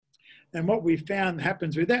And what we found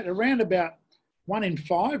happens with that, around about 1 in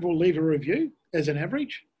 5 will leave a review as an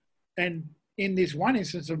average. And in this one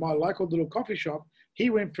instance of my local little coffee shop, he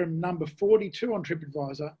went from number 42 on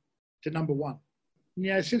TripAdvisor to number 1.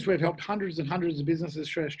 Since we've helped hundreds and hundreds of businesses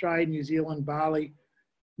through Australia, New Zealand, Bali,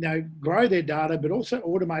 grow their data, but also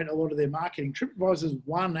automate a lot of their marketing. TripAdvisor is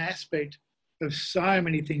one aspect of so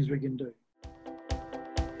many things we can do.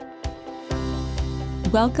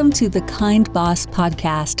 Welcome to the Kind Boss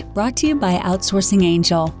podcast, brought to you by Outsourcing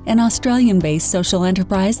Angel, an Australian-based social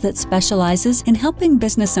enterprise that specializes in helping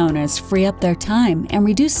business owners free up their time and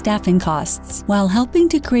reduce staffing costs while helping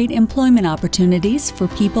to create employment opportunities for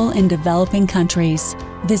people in developing countries.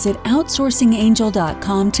 Visit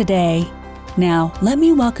outsourcingangel.com today. Now, let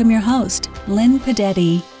me welcome your host, Lynn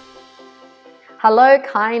Pedetti. Hello,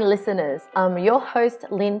 kind listeners. I'm your host,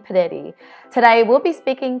 Lynn Pedetti. Today, we'll be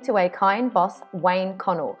speaking to a kind boss, Wayne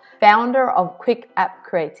Connell, founder of Quick App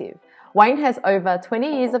Creative. Wayne has over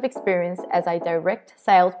 20 years of experience as a direct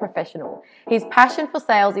sales professional. His passion for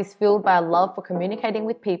sales is fueled by a love for communicating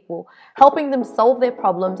with people, helping them solve their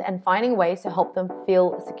problems, and finding ways to help them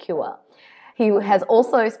feel secure. He has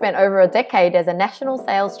also spent over a decade as a national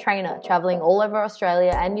sales trainer, traveling all over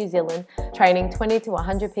Australia and New Zealand, training 20 to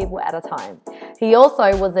 100 people at a time. He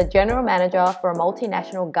also was a general manager for a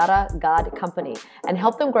multinational gutter guard company and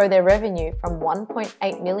helped them grow their revenue from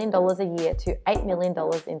 $1.8 million a year to $8 million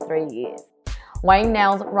in 3 years. Wayne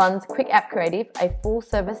now runs Quick App Creative, a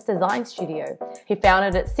full-service design studio. He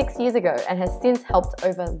founded it 6 years ago and has since helped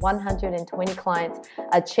over 120 clients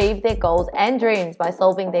achieve their goals and dreams by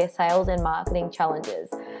solving their sales and marketing challenges.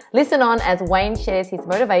 Listen on as Wayne shares his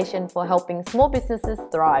motivation for helping small businesses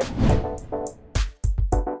thrive.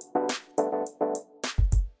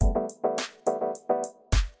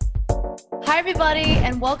 Hi everybody,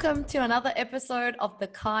 and welcome to another episode of the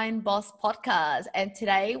Kind Boss podcast. And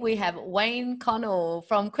today we have Wayne Connell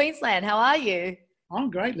from Queensland. How are you?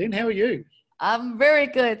 I'm great, Lynn. How are you? I'm very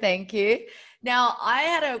good, thank you. Now, I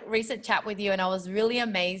had a recent chat with you and I was really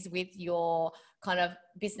amazed with your kind of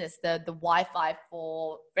business, the Wi-Fi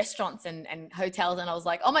for restaurants and hotels. And I was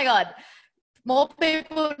like, oh my God, more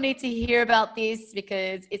people need to hear about this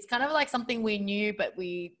because it's kind of like something we knew, but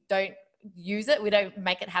we don't use it. We don't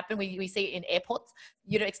make it happen. We see it in airports.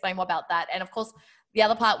 You to explain more about that. And of course, the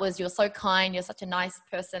other part was you're so kind. You're such a nice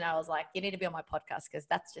person. I was like, you need to be on my podcast because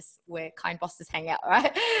that's just where kind bosses hang out,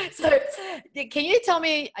 right? So can you tell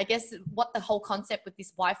me, I guess, what the whole concept with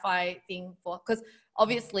this Wi-Fi thing for? Because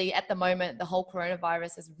obviously at the moment, the whole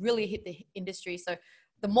coronavirus has really hit the industry. So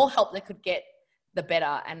the more help they could get, the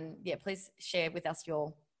better. And yeah, please share with us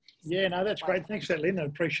your... Yeah, no, that's great. Thanks for that, Lynn. I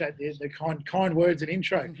appreciate the kind words and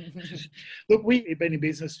intro. Look, we've been in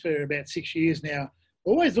business for about 6 years now,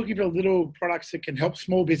 always looking for little products that can help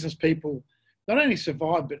small business people not only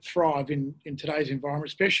survive but thrive in today's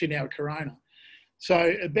environment, especially now with Corona.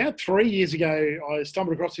 So about 3 years ago, I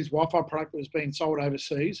stumbled across this Wi-Fi product that was being sold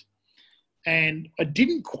overseas, and I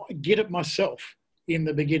didn't quite get it myself in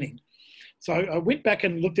the beginning. So I went back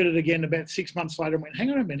and looked at it again about 6 months later and went,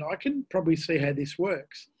 hang on a minute, I can probably see how this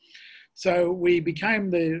works. So we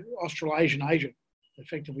became the Australasian agent,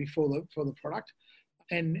 effectively, for the product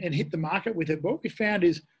and hit the market with it. What we found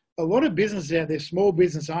is a lot of businesses out there, small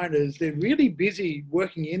business owners, they're really busy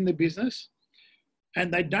working in the business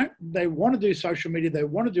and they want to do social media, they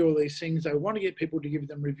want to do all these things, they want to get people to give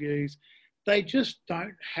them reviews. They just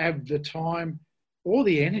don't have the time or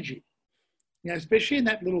the energy. Especially in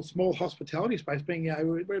that little small hospitality space, being,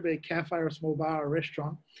 whether it be a cafe or a small bar or a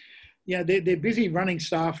restaurant, they're busy running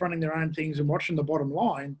staff, running their own things and watching the bottom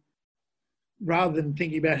line rather than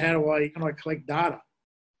thinking about how do I collect data.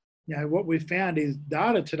 What we've found is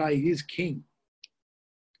data today is king.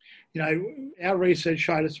 Our research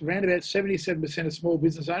showed us around about 77% of small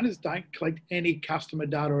business owners don't collect any customer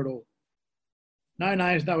data at all. No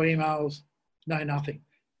names, no emails, no nothing.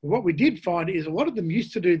 But what we did find is a lot of them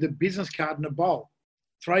used to do the business card in a bowl.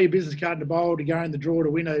 Throw your business card in a bowl to go in the drawer to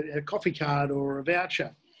win a coffee card or a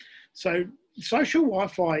voucher. So social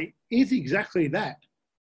Wi-Fi is exactly that,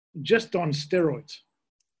 just on steroids.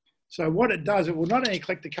 So what it does, it will not only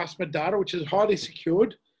collect the customer data, which is highly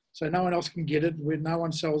secured, so no one else can get it, where no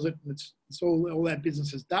one sells it, and it's all that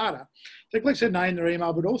business's data. So it collects their name, their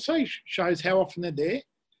email, but also shows how often they're there,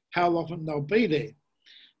 how often they'll be there.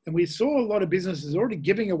 And we saw a lot of businesses already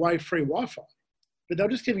giving away free Wi-Fi, but they're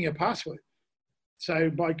just giving a password. So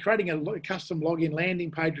by creating a custom login landing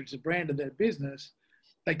page, which is the brand of their business,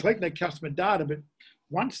 they collect that customer data, but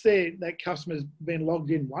once that customer's been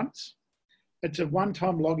logged in once, it's a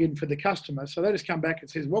one-time login for the customer. So they just come back and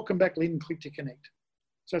says, welcome back, Lynn, click to connect.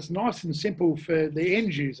 So it's nice and simple for the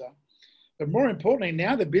end user. But more importantly,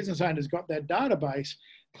 now the business owner's got that database,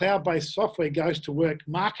 cloud-based software goes to work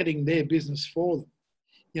marketing their business for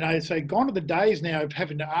them. So gone are the days now of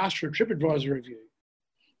having to ask for a TripAdvisor review,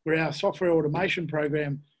 where our software automation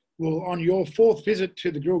program will, on your 4th visit to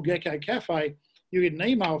the Grilled Gecko Cafe, you get an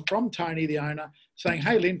email from Tony, the owner, saying,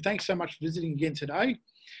 hey, Lynn, thanks so much for visiting again today.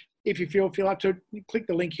 If you feel up to it, click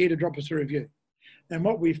the link here to drop us a review. And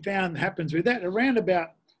what we found happens with that, around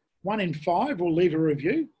about 1 in 5 will leave a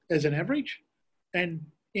review as an average. And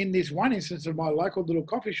in this one instance of my local little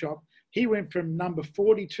coffee shop, he went from number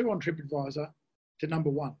 42 on TripAdvisor to number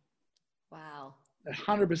 1. Wow.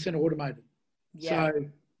 100% automated. Yeah.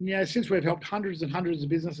 So, since we've helped hundreds and hundreds of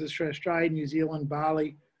businesses through Australia, New Zealand,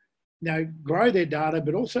 Bali, grow their data,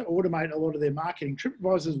 but also automate a lot of their marketing.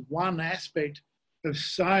 TripAdvisor is one aspect of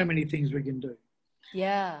so many things we can do.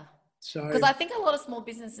 Yeah. So, because I think a lot of small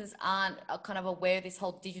businesses aren't kind of aware of this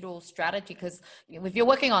whole digital strategy, because if you're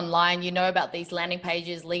working online, you know about these landing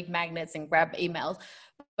pages, lead magnets, and grab emails.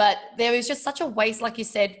 But there is just such a waste. Like you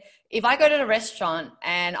said, if I go to the restaurant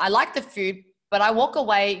and I like the food, but I walk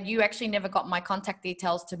away, you actually never got my contact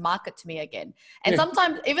details to market to me again. And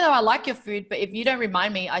sometimes, even though I like your food, but if you don't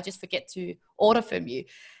remind me, I just forget to order from you.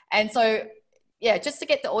 And so, just to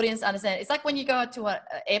get the audience to understand, it's like when you go to an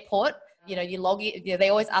airport, you log in, they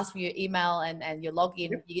always ask for your email and you log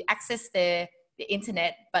in, you access the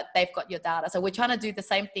internet, but they've got your data. So we're trying to do the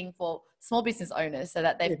same thing for small business owners so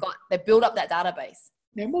that they build up that database.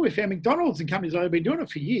 Now, what we found, McDonald's and companies have been doing it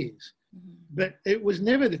for years, but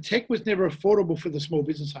the tech was never affordable for the small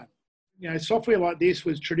business owner. Software like this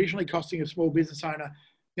was traditionally costing a small business owner,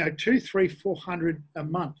 $200, $300, $400 a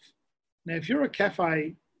month. Now, if you're a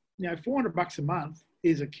cafe, $400 a month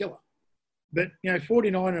is a killer. But, $49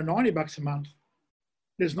 or $90 a month,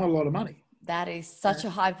 there's not a lot of money. That is such a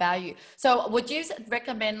high value. So would you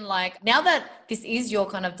recommend, like, now that this is your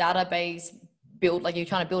kind of database build, like you're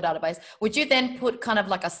trying to build a database, would you then put kind of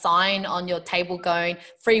like a sign on your table going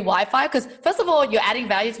free Wi-Fi? Because first of all, you're adding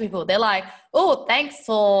value to people. They're like, oh, thanks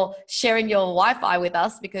for sharing your Wi-Fi with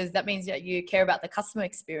us, because that means that you care about the customer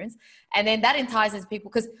experience. And then that entices people,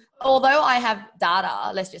 because although I have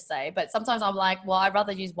data, let's just say, but sometimes I'm like, well, I'd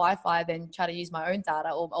rather use Wi-Fi than try to use my own data,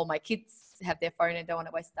 or my kids have their phone and don't want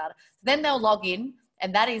to waste data. So then they'll log in,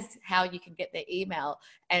 and that is how you can get their email.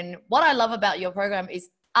 And what I love about your program is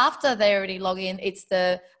after they already log in, it's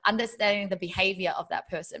the understanding the behavior of that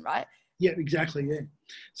person, right? Yeah, exactly. Yeah.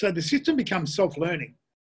 So the system becomes self-learning.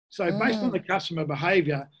 So based on the customer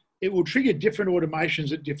behavior, it will trigger different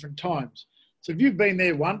automations at different times. So if you've been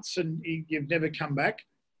there once and you've never come back,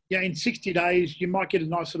 in 60 days, you might get a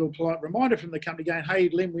nice little polite reminder from the company going, hey,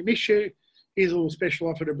 Lynn, we miss you. Here's a little special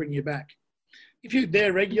offer to bring you back. If you're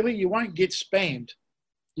there regularly, you won't get spammed.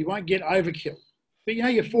 You won't get overkill. But,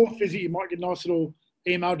 your 4th visit, you might get a nice little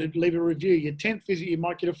email to leave a review. Your 10th visit, you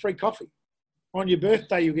might get a free coffee. On your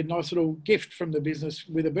birthday, you'll get a nice little gift from the business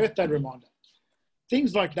with a birthday reminder.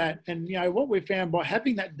 Things like that. And, what we found by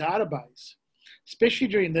having that database, especially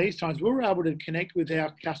during these times, we were able to connect with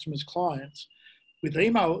our customers' clients with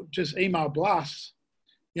email blasts,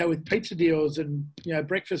 with pizza deals and,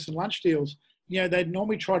 breakfast and lunch deals. They'd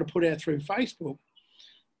normally try to put out through Facebook.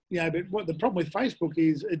 But what the problem with Facebook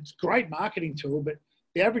is, it's a great marketing tool, but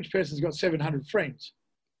the average person's got 700 friends.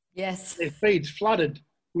 Yes. Their feed's flooded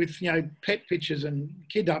with, pet pictures and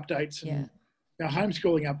kid updates and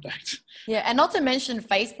homeschooling updates. Yeah. And not to mention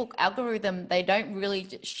Facebook algorithm, they don't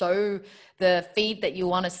really show the feed that you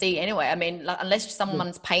want to see anyway. I mean, unless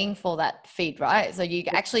someone's paying for that feed, right? So you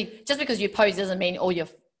actually, just because you post doesn't mean all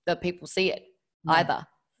the people see it either.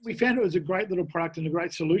 We found it was a great little product and a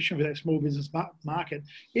great solution for that small business market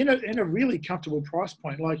in a really comfortable price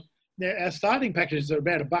point. Like, our starting packages are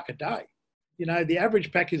about $1 a day. The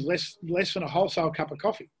average pack is less than a wholesale cup of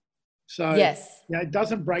coffee. So it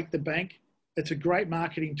doesn't break the bank. It's a great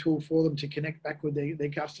marketing tool for them to connect back with their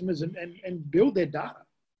customers and build their data.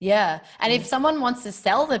 Yeah. And if someone wants to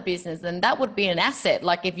sell the business, then that would be an asset.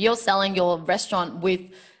 Like if you're selling your restaurant with,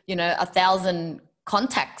 1,000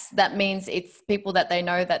 contacts, that means it's people that they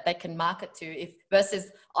know that they can market to,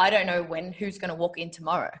 versus I don't know who's going to walk in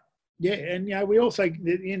tomorrow. Yeah, and we also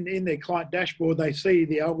in their client dashboard they see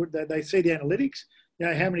the analytics.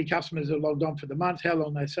 How many customers are logged on for the month, how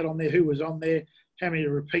long they sat on there, who was on there, how many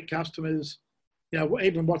repeat customers,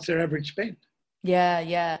 even what's their average spend.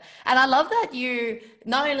 Yeah. And I love that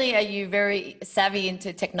not only are you very savvy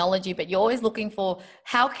into technology, but you're always looking for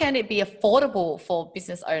how can it be affordable for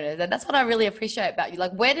business owners. And that's what I really appreciate about you.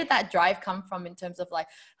 Like, where did that drive come from in terms of like,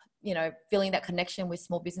 feeling that connection with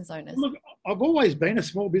small business owners? Look, I've always been a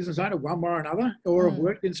small business owner one way or another, or I've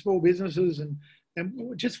worked in small businesses and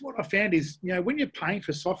And just what I found is, when you're paying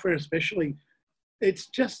for software, especially,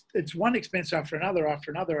 it's one expense after another,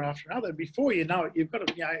 after another, after another. Before you know it, you've got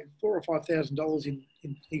 $4,000 or $5,000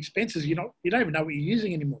 in expenses. You don't even know what you're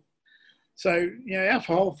using anymore. So, our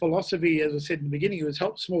whole philosophy, as I said in the beginning, was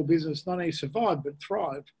help small business not only survive but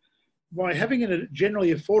thrive by having it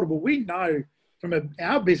generally affordable. We know from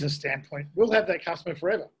our business standpoint, we'll have that customer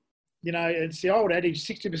forever. It's the old adage: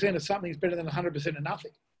 60% of something is better than 100% of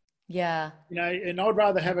nothing. Yeah. And I'd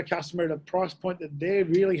rather have a customer at a price point that they're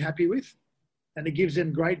really happy with, and it gives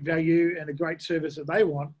them great value and a great service that they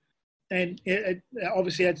want. And it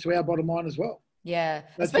obviously adds to our bottom line as well. Yeah.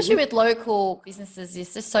 Especially with local businesses,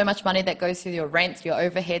 there's just so much money that goes through your rent, your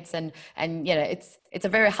overheads, and it's a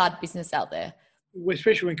very hard business out there.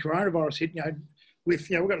 Especially when coronavirus hit, we've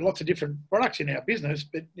got lots of different products in our business,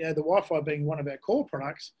 but the Wi-Fi being one of our core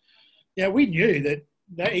products, we knew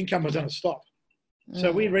that income was going to stop.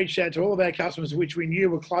 So we reached out to all of our customers, which we knew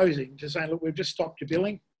were closing, to say, look, we've just stopped your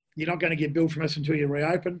billing. You're not going to get billed from us until you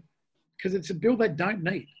reopen, because it's a bill they don't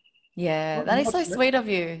need. Yeah, that is so sweet of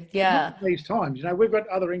you. Yeah. These times, we've got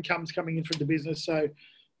other incomes coming in from the business. So,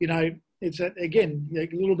 it's again, a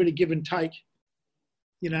little bit of give and take,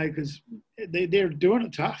 because they're doing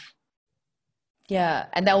it tough. Yeah.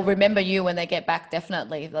 And they'll remember you when they get back,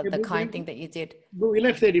 definitely, the kind thing that you did. But we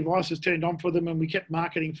left their devices turned on for them, and we kept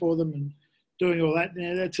marketing for them and doing all that.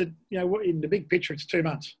 That's in the big picture, it's 2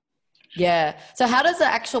 months. Yeah. So how does the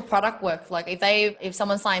actual product work? Like if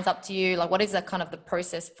someone signs up to you, like what is the kind of the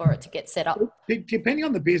process for it to get set up? Depending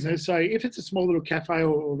on the business. So if it's a small little cafe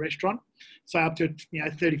or restaurant, so up to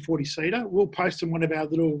 30, 40 seater, we'll post them one of our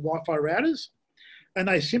little Wi-Fi routers, and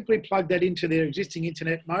they simply plug that into their existing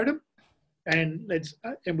internet modem. And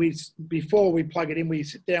before we plug it in, we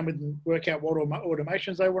sit down with them, work out what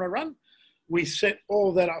automations they want to run. We set all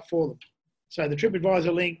of that up for them. So the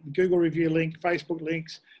TripAdvisor link, Google review link, Facebook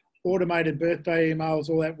links, automated birthday emails,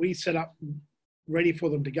 all that, we set up ready for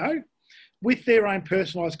them to go with their own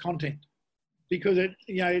personalised content. Because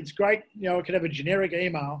it's great, it could have a generic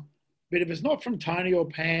email, but if it's not from Tony or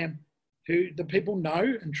Pam, who the people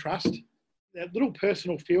know and trust, that little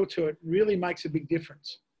personal feel to it really makes a big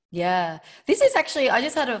difference. Yeah. This is actually, I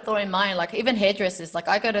just had a thought in mind, like even hairdressers, like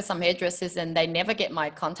I go to some hairdressers and they never get my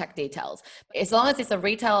contact details. As long as it's a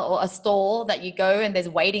retail or a store that you go and there's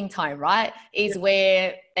waiting time, right, is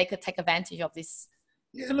where they could take advantage of this.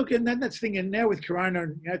 Yeah, look, and that's the thing. And now with Corona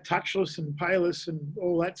and touchless and payless and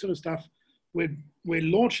all that sort of stuff, we're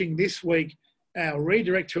launching this week our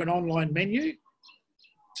redirect to an online menu.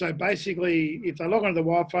 So basically, if they log onto the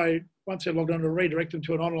Wi-Fi, once they're logged on, it'll redirect them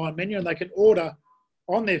to an online menu, and they can order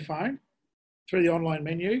on their phone through the online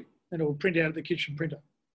menu, and it will print out of the kitchen printer.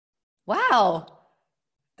 Wow.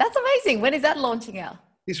 That's amazing. When is that launching out?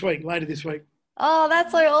 Later this week. Oh,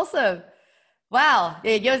 that's so awesome. Wow.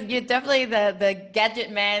 Yeah, you're definitely the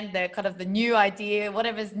gadget man, the kind of the new idea,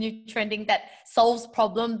 whatever's new trending that solves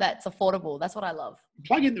problem that's affordable. That's what I love.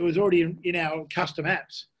 Plugin that was already in our custom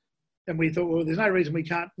apps. And we thought, well, there's no reason we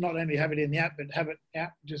can't not only have it in the app, but have it out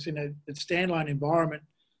just in a standalone environment.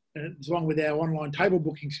 And along with our online table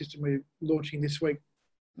booking system we're launching this week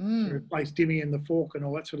to replace Dimmy and the Fork and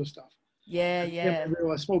all that sort of stuff. Yeah. I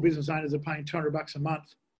realise small business owners are paying $200 a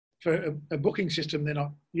month for a booking system they're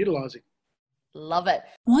not utilising. Love it.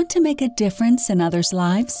 Want to make a difference in others'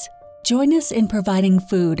 lives? Join us in providing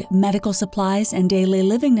food, medical supplies, and daily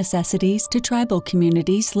living necessities to tribal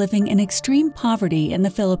communities living in extreme poverty in the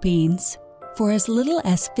Philippines. For as little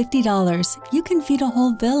as $50, you can feed a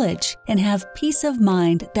whole village and have peace of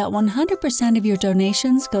mind that 100% of your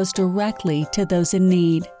donations goes directly to those in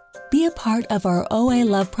need. Be a part of our OA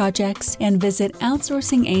Love projects and visit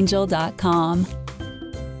outsourcingangel.com.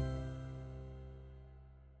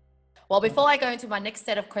 Well, before I go into my next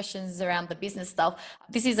set of questions around the business stuff,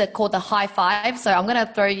 this is called the high five. So I'm going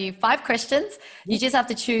to throw you 5 questions. You just have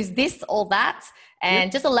to choose this or that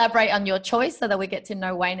and just elaborate on your choice so that we get to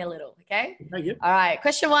know Wayne a little. Okay? All right.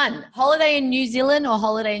 Question 1, holiday in New Zealand or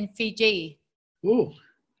holiday in Fiji? Oh,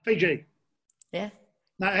 Fiji. Yeah.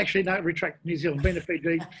 No, actually, no, retract. New Zealand. Been to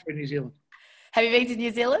Fiji for New Zealand. Have you been to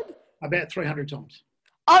New Zealand? About 300 times.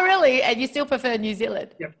 Oh, really? And you still prefer New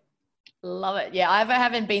Zealand? Yep. Love it. Yeah, I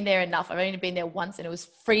haven't been there enough. I've only been there once and it was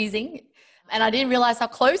freezing and I didn't realize how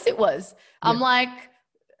close it was. I'm like,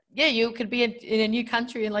 yeah, you could be in a new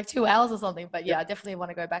country in like 2 hours or something. But yeah, I definitely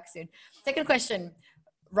want to go back soon. Second question,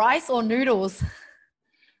 rice or noodles?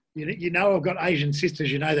 You know I've got Asian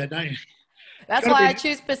sisters, you know that, don't you? That's why I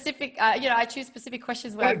choose specific, I choose specific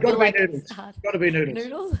questions where I feel like it's hard. Got to be noodles.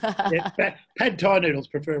 Noodles? Pad Thai noodles,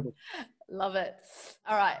 preferable. Love it.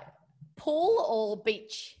 All right. Pool or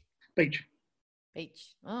beach? Beach.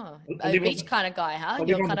 Beach. Oh, I a live beach kind of guy, huh? I live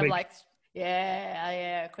You're on the kind of beach. like,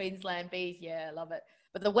 yeah, Queensland beach. Yeah, I love it.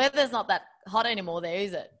 But the weather's not that hot anymore there,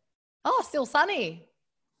 is it? Oh, still sunny.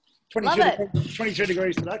 Love 22 it. degrees, 22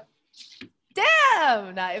 degrees today.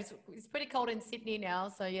 Damn. No, it's pretty cold in Sydney now.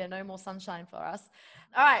 So yeah, no more sunshine for us.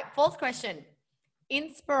 All right. Fourth question.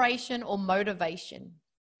 Inspiration or motivation?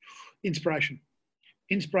 Inspiration.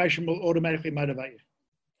 Inspiration will automatically motivate you.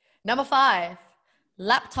 Number 5,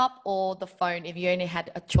 laptop or the phone if you only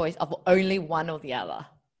had a choice of only one or the other.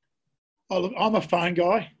 Oh, look, I'm a phone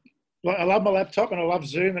guy. Like, I love my laptop and I love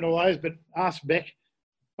Zoom and all those, but ask Beck,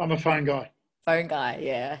 I'm a phone guy. Phone guy,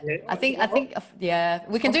 yeah. Yeah, I think, yeah,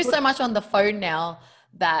 we can do so much on the phone now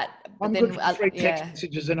that, I'm then, good for 3 text yeah,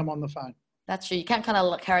 messages and I'm on the phone. that's true. You can't kind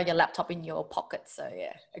of carry your laptop in your pocket. So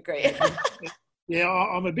yeah, agree. Yeah,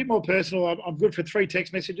 I'm a bit more personal. I'm good for 3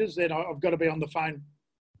 text messages, then I've got to be on the phone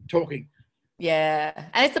talking. Yeah.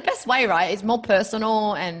 And it's the best way, right? It's more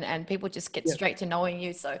personal and people just get straight to knowing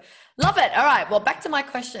you. So love it. All right. Well, back to my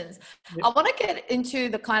questions. I want to get into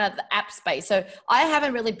the kind of the app space. So I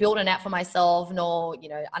haven't really built an app for myself nor,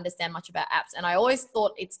 understand much about apps. And I always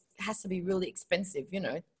thought it has to be really expensive,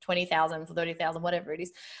 20,000 for 30,000, whatever it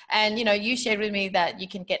is. And, you shared with me that you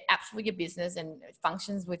can get apps for your business and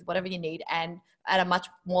functions with whatever you need and at a much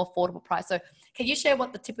more affordable price. So can you share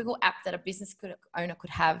what the typical app that a business owner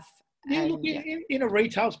could have? Yeah, look, in a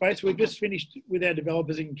retail space, we've just finished with our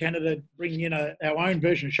developers in Canada bringing in our own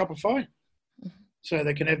version of Shopify, so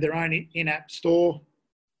they can have their own in-app store.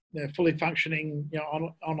 They're fully functioning,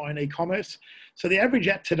 online e-commerce. So the average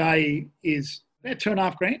app today is about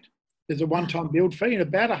 $2,500. There's a one-time build fee and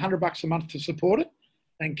about $100 a month to support it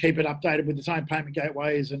and keep it updated with its own payment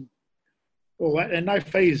gateways and all that, and no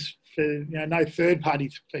fees for no third-party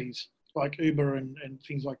fees like Uber and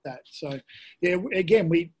things like that. So, yeah, again,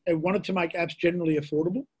 we wanted to make apps generally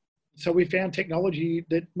affordable. So we found technology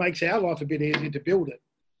that makes our life a bit easier to build it.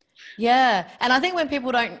 Yeah. And I think when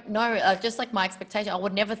people don't know, just like my expectation, I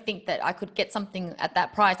would never think that I could get something at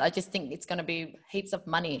that price. I just think it's going to be heaps of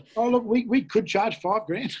money. Oh, look, we could charge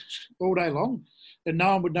 $5,000 all day long and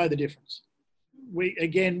no one would know the difference.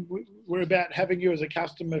 We're about having you as a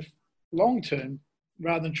customer long-term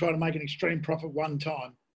rather than trying to make an extreme profit one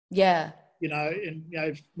time. Yeah. We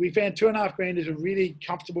found $2,500 is a really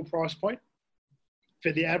comfortable price point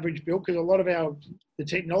for the average build because a lot of the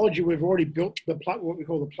technology we've already built, what we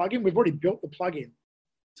call the plugin, we've already built the plugin.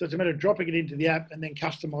 So it's a matter of dropping it into the app and then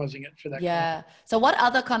customizing it for that. Yeah. So what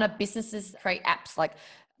other kind of businesses create apps? Like,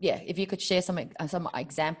 if you could share some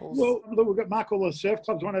examples. Well, we've got Mark All the Surf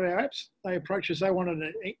Club's one of our apps. They approached us, they wanted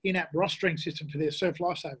an in-app rostering system for their surf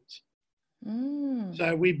lifesavers.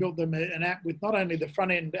 So we built them an app with not only the front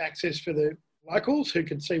end access for the locals who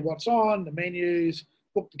can see what's on, the menus,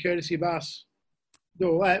 book the courtesy bus,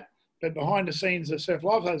 do all that, but behind the scenes, the surf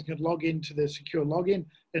lifesavers can log into the secure login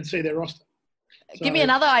and see their roster. So, give me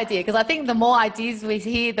another idea, because I think the more ideas we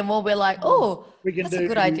hear, the more we're like, that's a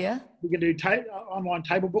good idea. We can do online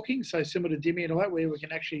table booking, so similar to Dimmy and all that, where we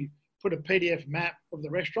can actually put a PDF map of the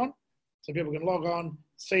restaurant. So people can log on,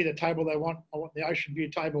 see the table they want. I want the ocean view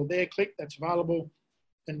table there, click, that's available,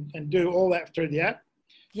 and do all that through the app.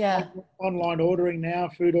 Yeah. Online ordering now,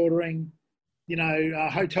 food ordering,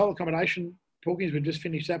 hotel accommodation bookings, we've just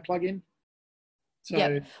finished that plugin.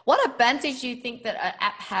 So, what advantage do you think that an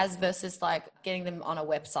app has versus like getting them on a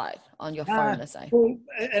website on your phone, let's say? Well,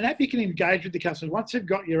 an app, you can engage with the customers. Once they've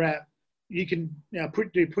got your app, you can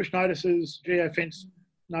do push notices, geofence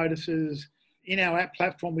notices. In our app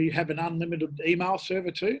platform, we have an unlimited email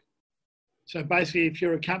server too. So basically, if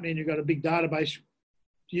you're a company and you've got a big database,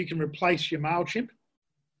 you can replace your MailChimp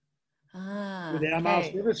with our mail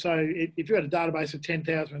server. So if you've got a database of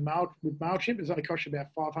 10,000 with MailChimp, it's only cost you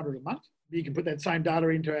about $500 a month. You can put that same data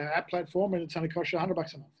into our app platform and it's only cost you $100 a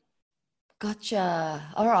month. Gotcha.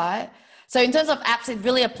 All right. So in terms of apps, it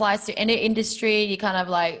really applies to any industry. You kind of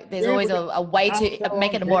like, there's always a way to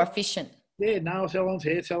make it more efficient. Yeah, nail salons,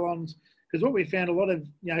 hair salons. Because what we found a lot of,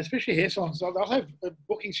 especially hair salons, they'll have a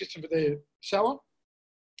booking system for their salon,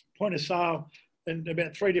 point of sale, and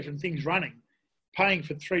about 3 different things running, paying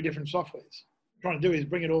for 3 different softwares. What we're trying to do is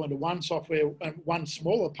bring it all into one software and one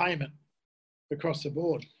smaller payment across the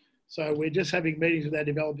board. So we're just having meetings with our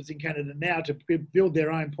developers in Canada now to build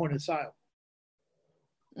their own point of sale.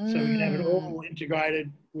 So we can have it all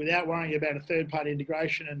integrated without worrying about a third-party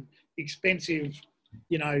integration and expensive,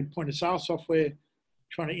 point of sale software,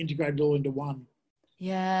 trying to integrate it all into one.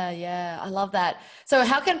 Yeah. I love that. So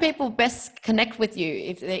how can people best connect with you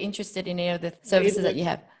if they're interested in any of the services that you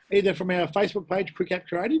have? Either from our Facebook page, Quick App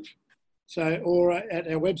Creative, or at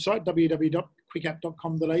our website,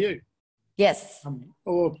 www.quickapp.com.au. Yes.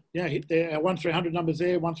 Or, hit our 1300 numbers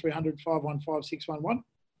there, 1300 515 611.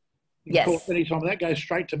 You can call Yes. it any time. That goes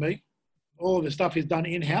straight to me. All of the stuff is done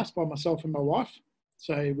in-house by myself and my wife.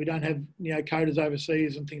 So we don't have, coders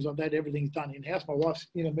overseas and things like that. Everything's done in-house. My wife's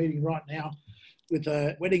in a meeting right now with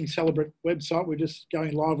a wedding celebrant website we're just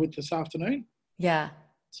going live with this afternoon. Yeah.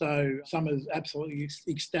 So Summer's absolutely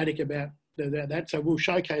ecstatic about that. So we'll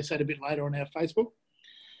showcase that a bit later on our Facebook.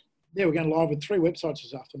 Yeah, we're going live with 3 websites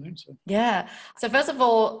this afternoon. So yeah. So first of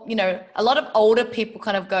all, a lot of older people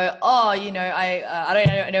kind of go, oh, I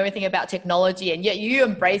don't know anything about technology, and yet you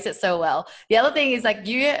embrace it so well. The other thing is like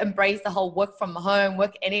you embrace the whole work from home,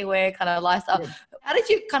 work anywhere kind of lifestyle. Yeah. How did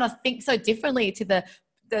you kind of think so differently to the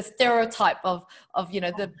stereotype of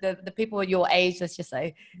the people your age, let's just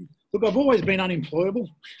say? Look, I've always been unemployable.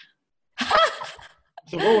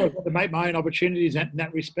 So I've always got to make my own opportunities in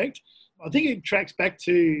that respect. I think it tracks back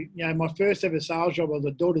to, my first ever sales job. I was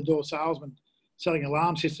a door-to-door salesman selling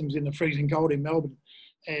alarm systems in the freezing cold in Melbourne.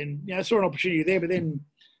 And, I saw an opportunity there, but then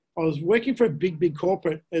I was working for a big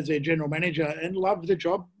corporate as their general manager and loved the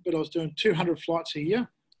job, but I was doing 200 flights a year.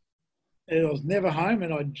 And I was never home,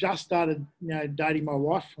 and I just started, dating my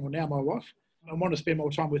wife, or now my wife. I want to spend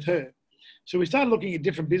more time with her. So we started looking at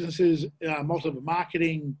different businesses, multiple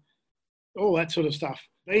marketing, all that sort of stuff.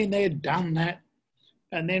 Been there, done that.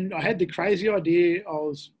 And then I had the crazy idea. I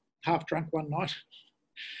was half drunk one night,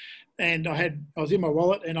 and I was in my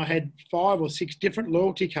wallet, and I had 5 or 6 different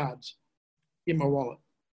loyalty cards in my wallet.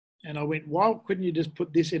 And I went, why couldn't you just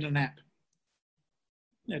put this in an app?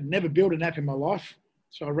 I'd never built an app in my life.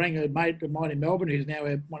 So I rang a mate of mine in Melbourne, who's now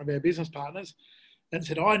one of our business partners, and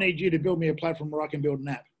said, I need you to build me a platform where I can build an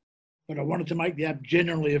app. But I wanted to make the app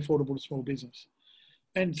generally affordable to small business.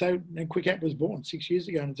 And so Quick App was born 6 years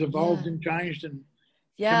ago, and it's evolved and changed. And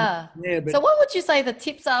so what would you say the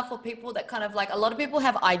tips are for people that kind of like, a lot of people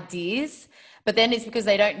have ideas, but then it's because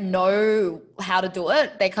they don't know how to do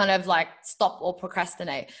it. They kind of like stop or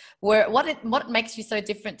procrastinate. What makes you so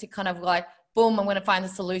different to kind of like, boom, I'm going to find the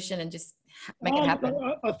solution and just make it happen?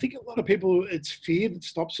 I think a lot of people, it's fear that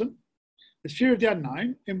stops them. It's fear of the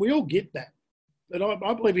unknown, and we all get that. But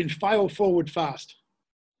I believe in fail forward fast,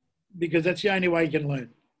 because that's the only way you can learn.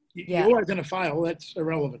 You're always going to fail. That's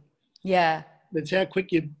irrelevant. Yeah. That's how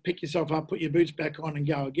quick you pick yourself up, put your boots back on and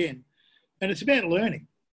go again. And it's about learning.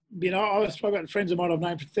 I've got friends of mine I've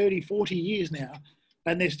known for 30, 40 years now,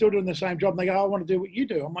 and they're still doing the same job. And they go, I want to do what you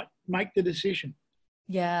do. I'm like, make the decision.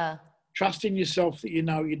 Yeah. Trust in yourself that you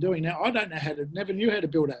know what you're doing. Now, I never knew how to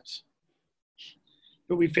build apps.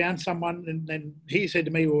 But we found someone, and then he said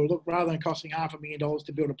to me, well, look, rather than costing $500,000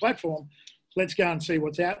 to build a platform, let's go and see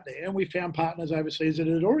what's out there. And we found partners overseas that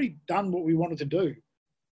had already done what we wanted to do.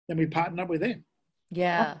 Then we partnered up with them.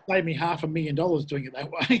 Yeah. It saved me $500,000 doing it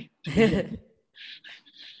that way.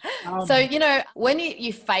 So, when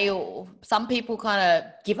you fail, some people kind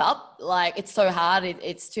of give up, like it's so hard,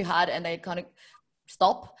 it's too hard, and they kind of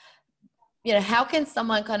stop. How can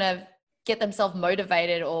someone kind of get themselves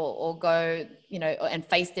motivated or go, and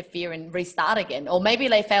face their fear and restart again? Or maybe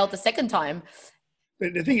they failed the second time.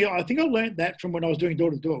 But the thing, I think I learned that from when I was doing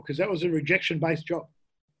door-to-door, because that was a rejection-based job.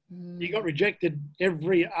 You got rejected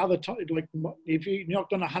every other time. Like if you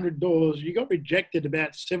knocked on 100 doors, you got rejected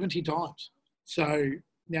about 70 times. So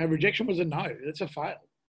rejection was a no. It's a fail.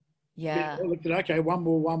 Yeah. I looked at, okay, one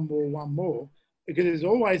more, because there's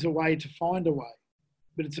always a way to find a way.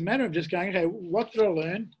 But it's a matter of just going, okay, what did I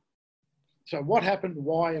learn? So what happened,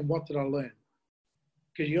 why, and what did I learn?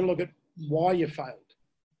 Because you look at why you failed.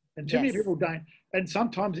 And too many people don't. And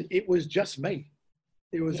sometimes it was just me.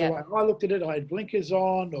 It was the way I looked at it. I had blinkers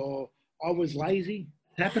on, or I was lazy.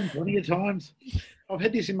 It happened plenty of times. I've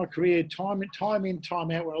had this in my career, time in,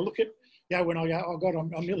 time out. When I look at, when I go, oh God,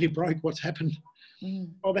 I'm nearly broke. What's happened?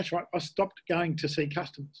 Oh, that's right. I stopped going to see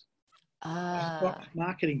customers. I stopped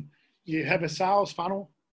marketing. You have a sales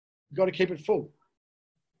funnel. You've got to keep it full.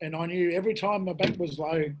 And I knew every time my bank was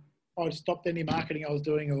low, I stopped any marketing I was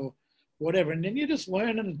doing or whatever. And then you just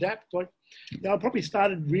learn and adapt. Like, I probably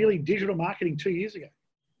started really digital marketing 2 years ago.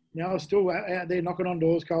 I was still out there knocking on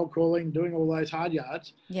doors, cold calling, doing all those hard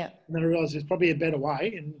yards. Yeah. And then I realised there's probably a better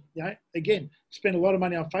way. And, again, spent a lot of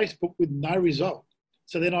money on Facebook with no result.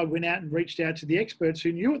 So then I went out and reached out to the experts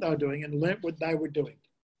who knew what they were doing and learnt what they were doing.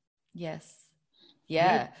 Yes.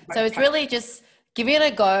 Yeah. So it's really just give it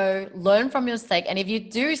a go, learn from your mistake. And if you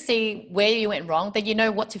do see where you went wrong, then you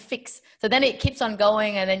know what to fix. So then it keeps on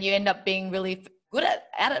going, and then you end up being really good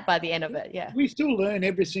at it by the end of it. Yeah. We still learn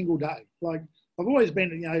every single day. Like, I've always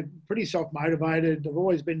been, pretty self-motivated. I've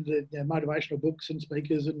always been to motivational books and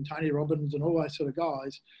speakers and Tony Robbins and all those sort of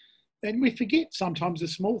guys. And we forget sometimes the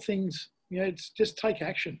small things, it's just take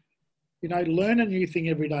action. learn a new thing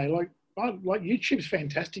every day. Like YouTube's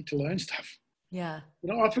fantastic to learn stuff. Yeah.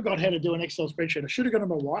 I forgot how to do an Excel spreadsheet. I should have gone to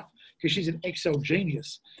my wife because she's an Excel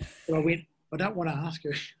genius. But I went, I don't want to ask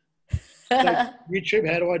her. So YouTube,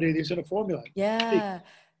 how do I do this in a formula? Yeah.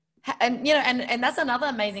 And, and that's another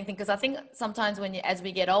amazing thing, because I think sometimes as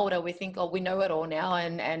we get older, we think, oh, we know it all now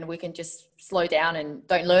and we can just slow down and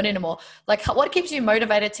don't learn anymore. Like, what keeps you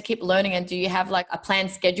motivated to keep learning? And do you have like a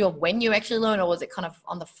planned schedule of when you actually learn, or was it kind of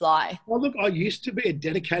on the fly? Well, look, I used to be a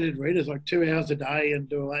dedicated reader, like 2 hours a day and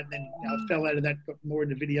do all that. And then I fell out of that, got more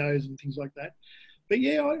into videos and things like that. But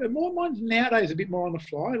yeah, mine's nowadays a bit more on the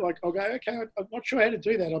fly. Like I'll go, okay, I'm not sure how to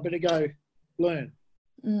do that. I better go learn.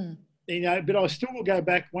 But I still will go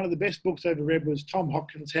back. One of the best books I ever read was Tom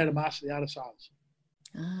Hopkins' How to Master the Art of Sales.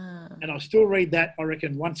 And I still read that, I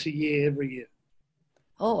reckon, once a year, every year.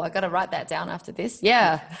 Oh, I got to write that down after this.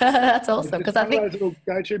 Yeah, that's awesome. Because I think those little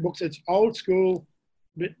go-to books, it's old school,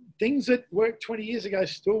 but things that worked 20 years ago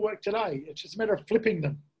still work today. It's just a matter of flipping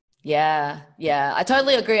them. Yeah, I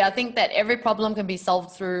totally agree. I think that every problem can be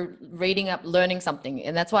solved through reading up, learning something.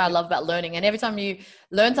 And that's why I love about learning. And every time you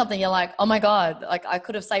learn something, you're like, oh my God, like I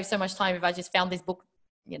could have saved so much time if I just found this book,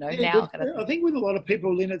 now. I think with a lot of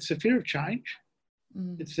people, Lynn, it's the fear of change.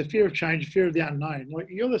 It's the fear of change, fear of the unknown. Like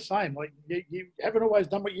you're the same. Like you haven't always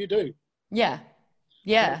done what you do. Yeah.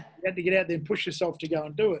 You had to get out there and push yourself to go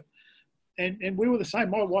and do it. And we were the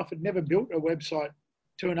same. My wife had never built a website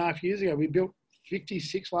 2.5 years ago. We built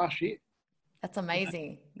 56 last year. That's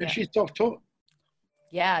amazing. And she's self-taught.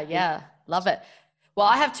 Yeah. Love it. Well,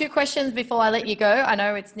 I have 2 questions before I let you go. I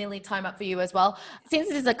know it's nearly time up for you as well. Since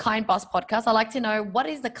this is a Kind Boss podcast, I'd like to know, what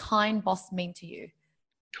does the Kind Boss mean to you?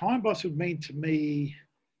 Kind Boss would mean to me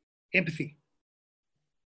empathy.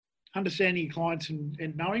 Understanding your clients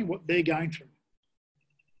and knowing what they're going through.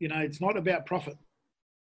 It's not about profit.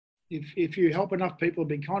 If you help enough people,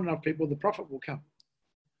 be kind enough people, the profit will come.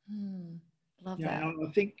 Love that.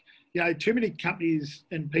 I think, too many companies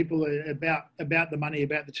and people are about the money,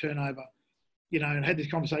 about the turnover, and I had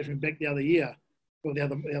this conversation with Beck the other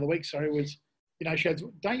week, was, she goes,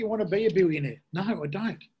 don't you want to be a billionaire? No, I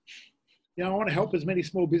don't. I want to help as many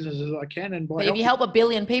small businesses as I can. And if you help 1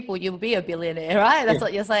 billion people, you'll be a billionaire, right? That's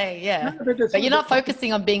what you're saying. Yeah. No, but you're not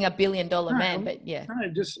focusing on being $1 billion man, but yeah. No,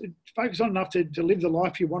 just focus on enough to live the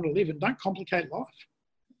life you want to live and don't complicate life.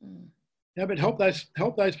 But help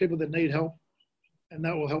those people that need help. And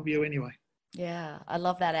that will help you anyway. Yeah, I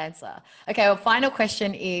love that answer. Okay, well, final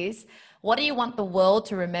question is, what do you want the world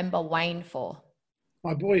to remember Wayne for?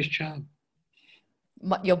 My boyish charm.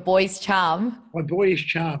 Your boy's charm? My boyish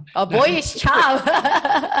charm. Oh, boyish charm.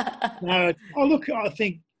 No. Oh, look, I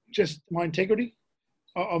think just my integrity.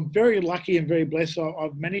 I'm very lucky and very blessed.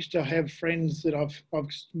 I've managed to have friends that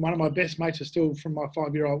one of my best mates is still from my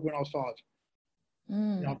 5-year-old when I was 5.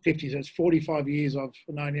 I'm 50, so it's 45 years I've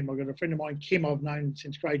known him. I've got a friend of mine, Kim, I've known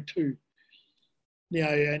since grade 2.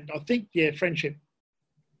 And I think, friendship.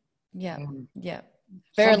 Yeah.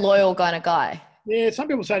 Very loyal kind of guy. Yeah, some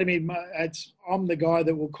people say to me, I'm the guy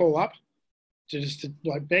that will call up to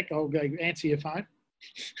like, Beck, I'll go answer your phone.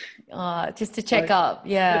 Just to check up,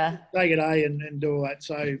 yeah. Take it and do all that.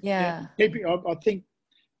 So I think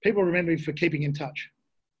people remember me for keeping in touch.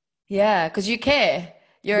 Yeah, because you care.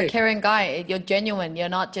 You're a caring guy. You're genuine. You're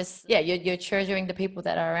not just, you're treasuring the people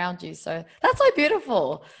that are around you. So that's so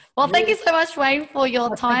beautiful. Well, thank you so much, Wayne, for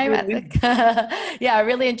your time. I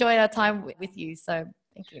really enjoyed our time with you. So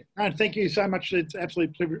thank you. No, thank you so much. It's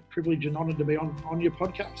absolutely privilege and honor to be on your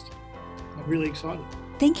podcast. I'm really excited.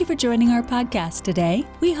 Thank you for joining our podcast today.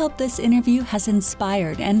 We hope this interview has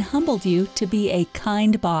inspired and humbled you to be a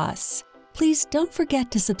kind boss. Please don't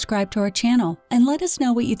forget to subscribe to our channel and let us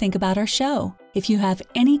know what you think about our show. If you have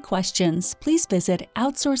any questions, please visit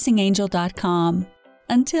outsourcingangel.com.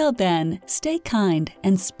 Until then, stay kind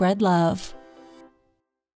and spread love.